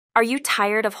Are you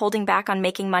tired of holding back on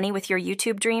making money with your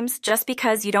YouTube dreams just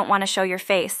because you don't want to show your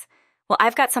face? Well,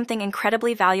 I've got something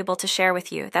incredibly valuable to share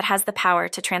with you that has the power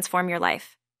to transform your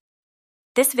life.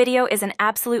 This video is an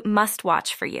absolute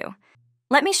must-watch for you.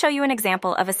 Let me show you an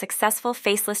example of a successful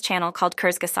faceless channel called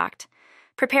Kurzgesagt.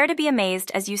 Prepare to be amazed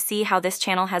as you see how this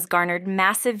channel has garnered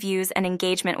massive views and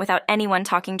engagement without anyone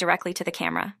talking directly to the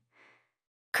camera.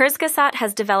 Kurzgesagt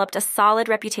has developed a solid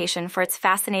reputation for its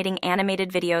fascinating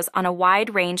animated videos on a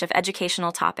wide range of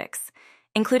educational topics,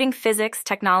 including physics,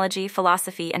 technology,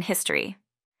 philosophy, and history.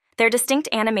 Their distinct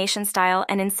animation style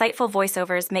and insightful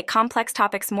voiceovers make complex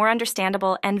topics more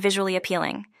understandable and visually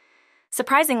appealing.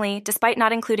 Surprisingly, despite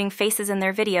not including faces in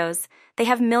their videos, they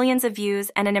have millions of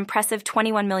views and an impressive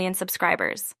 21 million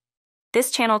subscribers.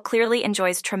 This channel clearly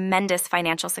enjoys tremendous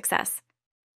financial success.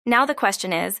 Now the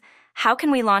question is, how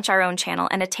can we launch our own channel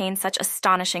and attain such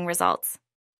astonishing results?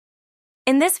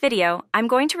 In this video, I'm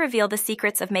going to reveal the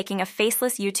secrets of making a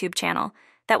faceless YouTube channel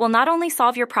that will not only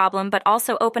solve your problem but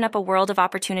also open up a world of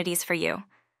opportunities for you.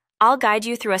 I'll guide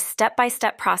you through a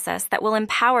step-by-step process that will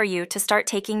empower you to start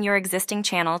taking your existing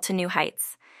channel to new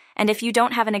heights. And if you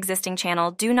don't have an existing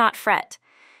channel, do not fret.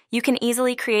 You can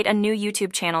easily create a new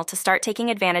YouTube channel to start taking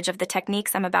advantage of the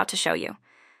techniques I'm about to show you.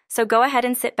 So go ahead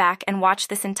and sit back and watch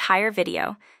this entire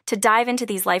video to dive into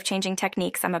these life-changing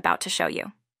techniques I'm about to show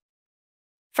you.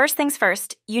 First things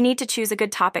first, you need to choose a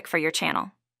good topic for your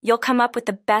channel. You'll come up with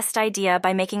the best idea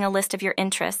by making a list of your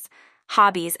interests,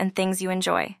 hobbies, and things you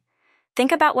enjoy.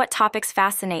 Think about what topics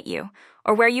fascinate you,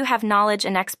 or where you have knowledge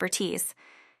and expertise.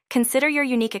 Consider your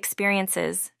unique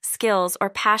experiences, skills, or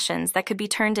passions that could be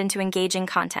turned into engaging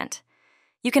content.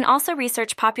 You can also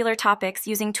research popular topics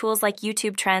using tools like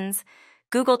YouTube Trends,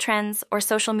 Google Trends, or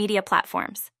social media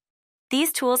platforms.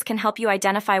 These tools can help you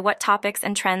identify what topics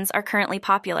and trends are currently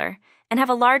popular and have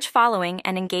a large following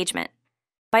and engagement.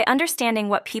 By understanding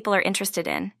what people are interested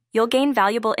in, you'll gain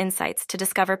valuable insights to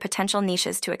discover potential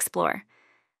niches to explore.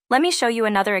 Let me show you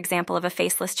another example of a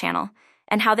faceless channel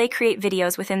and how they create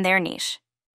videos within their niche.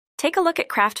 Take a look at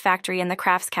Craft Factory in the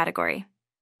crafts category.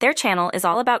 Their channel is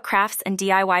all about crafts and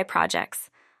DIY projects,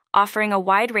 offering a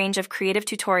wide range of creative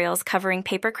tutorials covering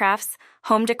paper crafts,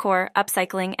 home decor,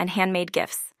 upcycling, and handmade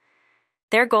gifts.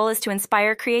 Their goal is to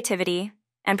inspire creativity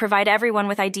and provide everyone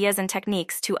with ideas and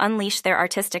techniques to unleash their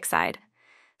artistic side.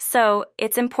 So,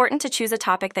 it's important to choose a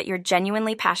topic that you're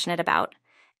genuinely passionate about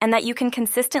and that you can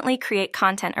consistently create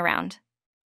content around.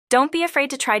 Don't be afraid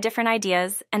to try different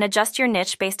ideas and adjust your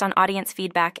niche based on audience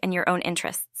feedback and your own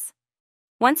interests.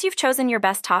 Once you've chosen your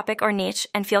best topic or niche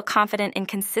and feel confident in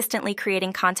consistently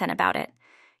creating content about it,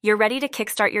 you're ready to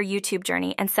kickstart your YouTube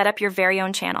journey and set up your very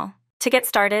own channel. To get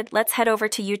started, let's head over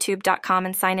to youtube.com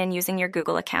and sign in using your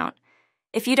Google account.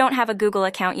 If you don't have a Google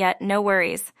account yet, no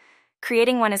worries.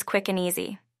 Creating one is quick and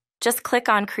easy. Just click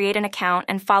on Create an Account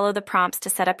and follow the prompts to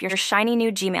set up your shiny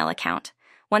new Gmail account.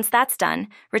 Once that's done,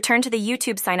 return to the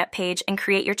YouTube sign-up page and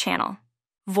create your channel.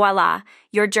 Voila,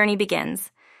 your journey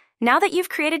begins. Now that you've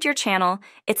created your channel,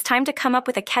 it's time to come up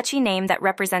with a catchy name that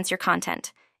represents your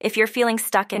content. If you're feeling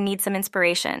stuck and need some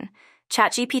inspiration,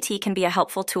 ChatGPT can be a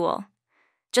helpful tool.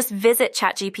 Just visit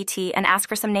ChatGPT and ask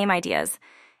for some name ideas.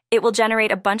 It will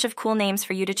generate a bunch of cool names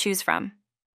for you to choose from.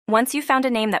 Once you've found a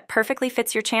name that perfectly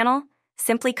fits your channel,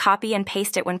 simply copy and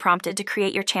paste it when prompted to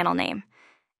create your channel name.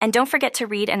 And don't forget to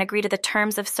read and agree to the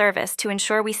terms of service to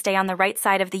ensure we stay on the right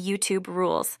side of the YouTube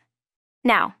rules.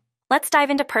 Now, let's dive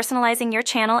into personalizing your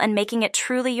channel and making it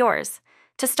truly yours.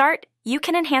 To start, you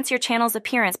can enhance your channel's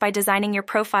appearance by designing your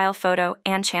profile photo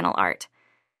and channel art.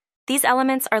 These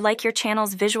elements are like your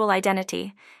channel's visual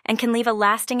identity and can leave a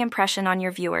lasting impression on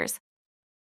your viewers.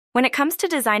 When it comes to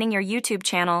designing your YouTube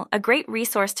channel, a great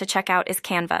resource to check out is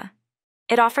Canva.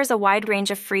 It offers a wide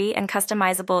range of free and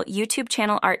customizable YouTube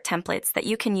channel art templates that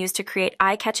you can use to create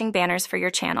eye-catching banners for your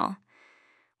channel.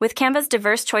 With Canva's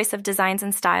diverse choice of designs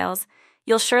and styles,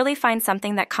 you'll surely find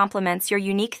something that complements your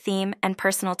unique theme and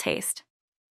personal taste.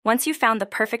 Once you've found the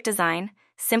perfect design,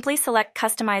 simply select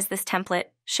Customize this template,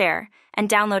 Share, and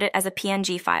download it as a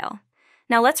PNG file.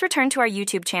 Now let's return to our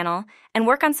YouTube channel and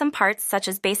work on some parts such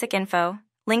as basic info,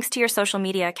 links to your social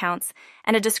media accounts,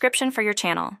 and a description for your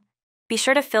channel. Be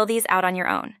sure to fill these out on your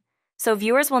own, so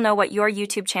viewers will know what your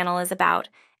YouTube channel is about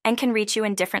and can reach you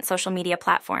in different social media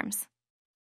platforms.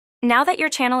 Now that your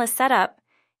channel is set up,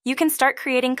 you can start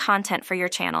creating content for your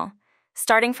channel.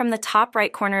 Starting from the top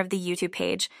right corner of the YouTube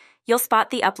page, you'll spot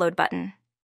the Upload button.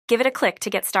 Give it a click to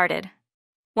get started.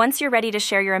 Once you're ready to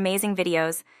share your amazing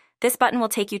videos, this button will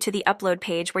take you to the Upload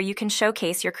page where you can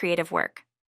showcase your creative work.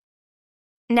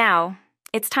 Now,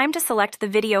 it's time to select the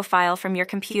video file from your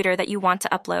computer that you want to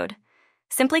upload.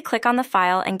 Simply click on the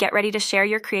file and get ready to share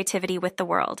your creativity with the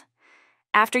world.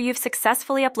 After you've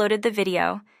successfully uploaded the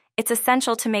video, it's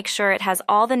essential to make sure it has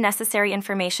all the necessary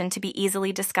information to be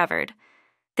easily discovered.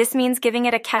 This means giving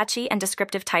it a catchy and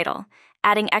descriptive title,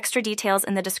 adding extra details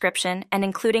in the description, and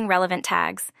including relevant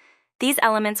tags. These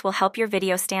elements will help your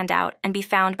video stand out and be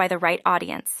found by the right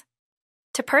audience.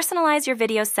 To personalize your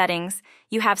video settings,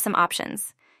 you have some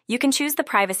options. You can choose the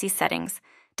privacy settings,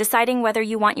 deciding whether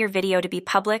you want your video to be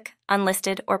public,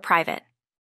 unlisted, or private.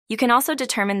 You can also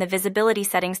determine the visibility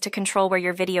settings to control where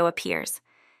your video appears.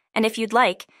 And if you'd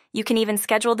like, you can even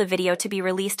schedule the video to be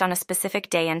released on a specific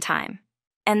day and time.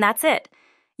 And that's it.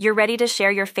 You're ready to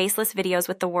share your faceless videos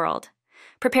with the world.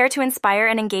 Prepare to inspire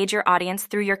and engage your audience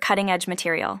through your cutting-edge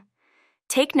material.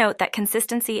 Take note that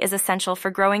consistency is essential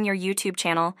for growing your YouTube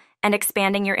channel and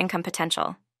expanding your income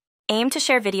potential. Aim to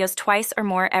share videos twice or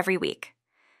more every week.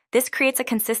 This creates a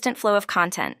consistent flow of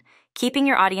content, keeping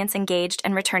your audience engaged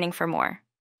and returning for more.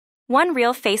 One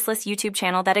real faceless YouTube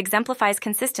channel that exemplifies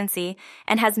consistency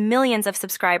and has millions of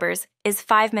subscribers is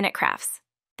 5-Minute Crafts.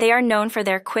 They are known for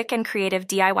their quick and creative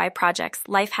DIY projects,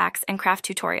 life hacks, and craft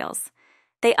tutorials.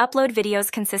 They upload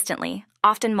videos consistently,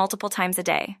 often multiple times a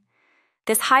day.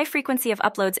 This high frequency of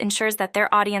uploads ensures that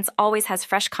their audience always has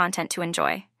fresh content to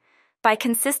enjoy. By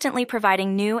consistently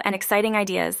providing new and exciting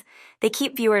ideas, they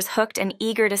keep viewers hooked and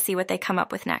eager to see what they come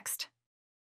up with next.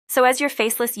 So as your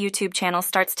faceless YouTube channel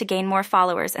starts to gain more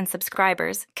followers and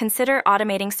subscribers, consider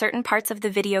automating certain parts of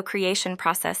the video creation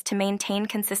process to maintain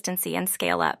consistency and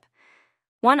scale up.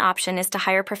 One option is to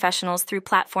hire professionals through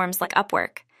platforms like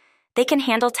Upwork. They can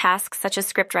handle tasks such as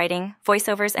script writing,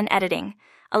 voiceovers, and editing,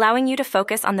 allowing you to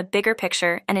focus on the bigger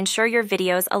picture and ensure your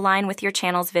videos align with your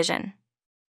channel's vision.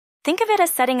 Think of it as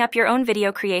setting up your own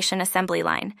video creation assembly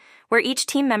line, where each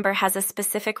team member has a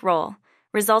specific role,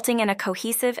 resulting in a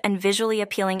cohesive and visually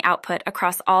appealing output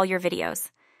across all your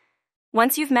videos.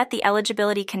 Once you've met the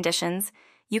eligibility conditions,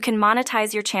 you can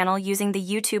monetize your channel using the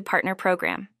YouTube Partner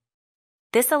Program.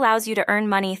 This allows you to earn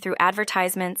money through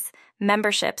advertisements,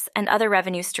 memberships, and other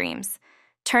revenue streams,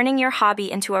 turning your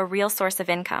hobby into a real source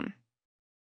of income.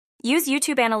 Use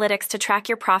YouTube Analytics to track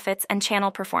your profits and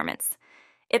channel performance.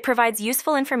 It provides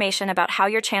useful information about how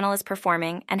your channel is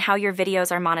performing and how your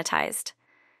videos are monetized.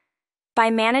 By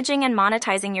managing and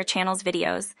monetizing your channel's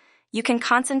videos, you can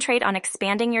concentrate on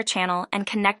expanding your channel and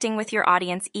connecting with your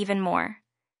audience even more.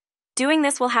 Doing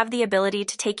this will have the ability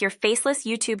to take your faceless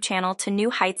YouTube channel to new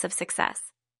heights of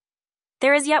success.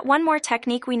 There is yet one more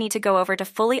technique we need to go over to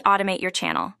fully automate your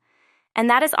channel, and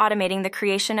that is automating the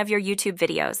creation of your YouTube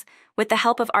videos with the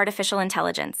help of artificial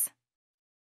intelligence.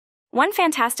 One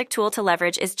fantastic tool to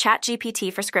leverage is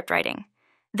ChatGPT for script writing.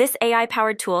 This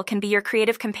AI-powered tool can be your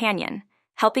creative companion,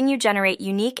 helping you generate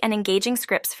unique and engaging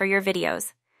scripts for your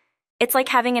videos. It's like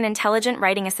having an intelligent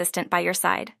writing assistant by your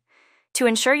side. To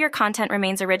ensure your content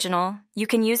remains original, you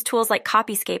can use tools like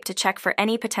Copyscape to check for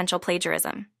any potential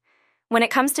plagiarism. When it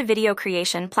comes to video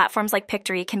creation, platforms like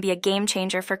Pictory can be a game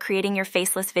changer for creating your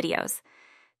faceless videos.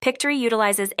 Pictory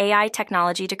utilizes AI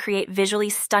technology to create visually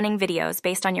stunning videos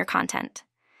based on your content.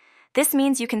 This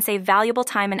means you can save valuable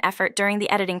time and effort during the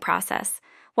editing process,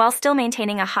 while still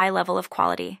maintaining a high level of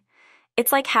quality.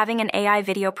 It's like having an AI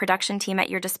video production team at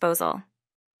your disposal.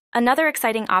 Another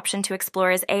exciting option to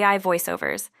explore is AI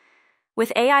voiceovers.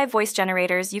 With AI voice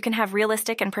generators, you can have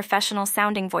realistic and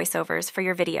professional-sounding voiceovers for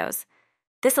your videos.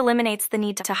 This eliminates the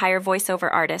need to hire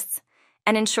voiceover artists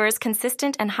and ensures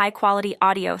consistent and high-quality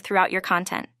audio throughout your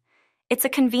content. It's a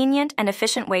convenient and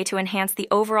efficient way to enhance the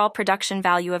overall production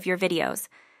value of your videos.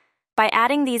 By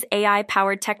adding these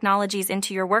AI-powered technologies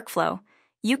into your workflow,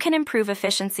 you can improve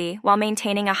efficiency while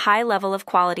maintaining a high level of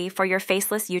quality for your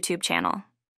faceless YouTube channel.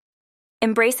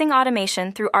 Embracing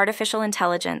automation through artificial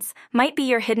intelligence might be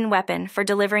your hidden weapon for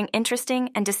delivering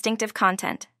interesting and distinctive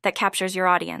content that captures your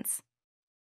audience.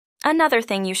 Another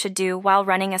thing you should do while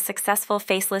running a successful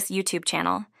faceless YouTube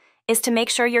channel is to make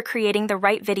sure you're creating the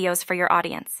right videos for your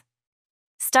audience.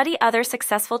 Study other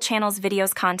successful channels'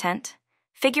 videos content,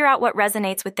 figure out what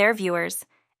resonates with their viewers,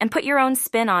 and put your own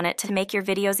spin on it to make your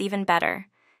videos even better.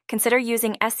 Consider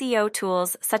using SEO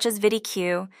tools such as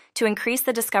VidIQ to increase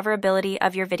the discoverability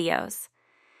of your videos.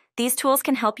 These tools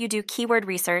can help you do keyword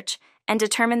research and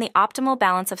determine the optimal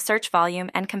balance of search volume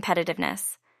and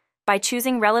competitiveness. By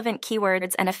choosing relevant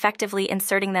keywords and effectively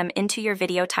inserting them into your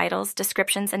video titles,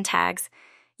 descriptions, and tags,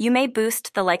 you may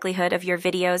boost the likelihood of your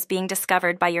videos being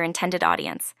discovered by your intended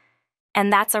audience.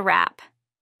 And that's a wrap.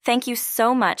 Thank you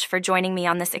so much for joining me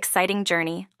on this exciting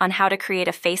journey on how to create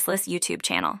a faceless YouTube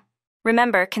channel.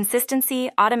 Remember, consistency,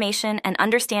 automation, and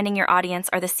understanding your audience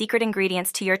are the secret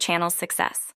ingredients to your channel's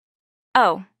success.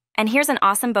 Oh, and here's an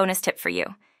awesome bonus tip for you.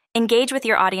 Engage with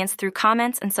your audience through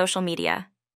comments and social media.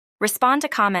 Respond to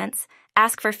comments,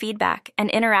 ask for feedback, and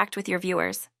interact with your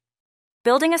viewers.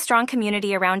 Building a strong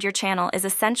community around your channel is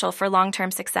essential for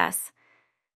long-term success.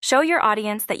 Show your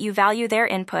audience that you value their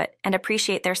input and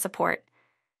appreciate their support.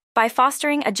 By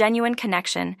fostering a genuine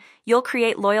connection, you'll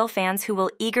create loyal fans who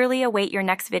will eagerly await your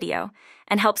next video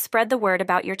and help spread the word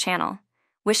about your channel.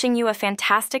 Wishing you a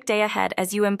fantastic day ahead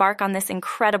as you embark on this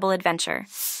incredible adventure.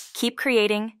 Keep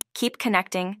creating, keep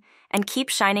connecting, and keep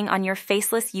shining on your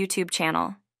Faceless YouTube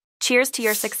channel. Cheers to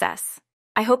your success.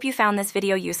 I hope you found this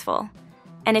video useful.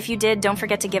 And if you did, don't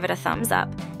forget to give it a thumbs up.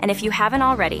 And if you haven't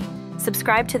already,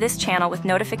 subscribe to this channel with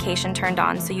notification turned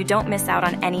on so you don't miss out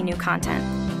on any new content.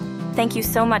 Thank you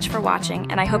so much for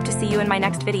watching, and I hope to see you in my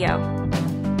next video.